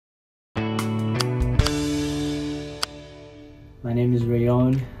My name is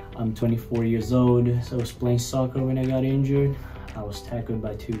Raonne. I'm 24 years old. So I was playing soccer when I got injured. I was tackled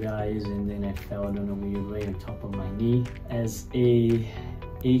by two guys and then I fell in a weird way on top of my knee. As a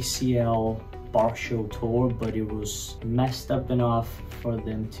ACL partial tour, but it was messed up enough for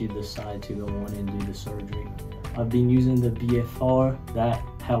them to decide to go on and do the surgery. I've been using the BFR. That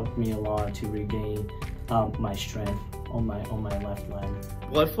helped me a lot to regain my strength on my left leg.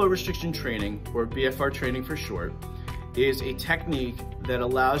 Blood flow restriction training, or BFR training for short, is a technique that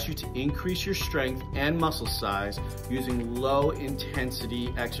allows you to increase your strength and muscle size using low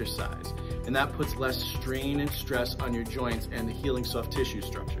intensity exercise. And that puts less strain and stress on your joints and the healing soft tissue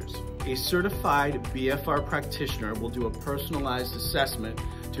structures. A certified BFR practitioner will do a personalized assessment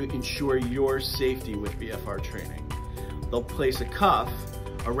to ensure your safety with BFR training. They'll place a cuff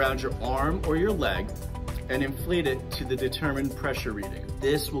around your arm or your leg and inflate it to the determined pressure reading.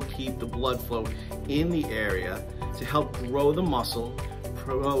 This will keep the blood flow in the area to help grow the muscle,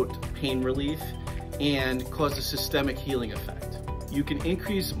 promote pain relief, and cause a systemic healing effect. You can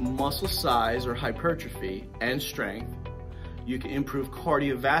increase muscle size or hypertrophy and strength. You can improve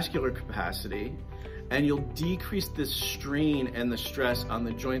cardiovascular capacity, and you'll decrease the strain and the stress on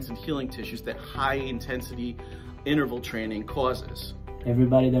the joints and healing tissues that high intensity interval training causes.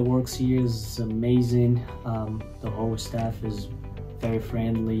 Everybody that works here is amazing. The whole staff is very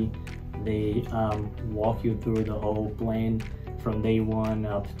friendly. They walk you through the whole plan from day one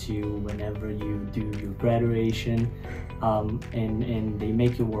up to whenever you do your graduation, and they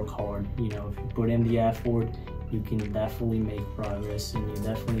make you work hard. You know, if you put in the effort, you can definitely make progress, and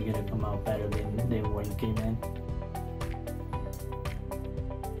you're definitely gonna come out better than where you came in.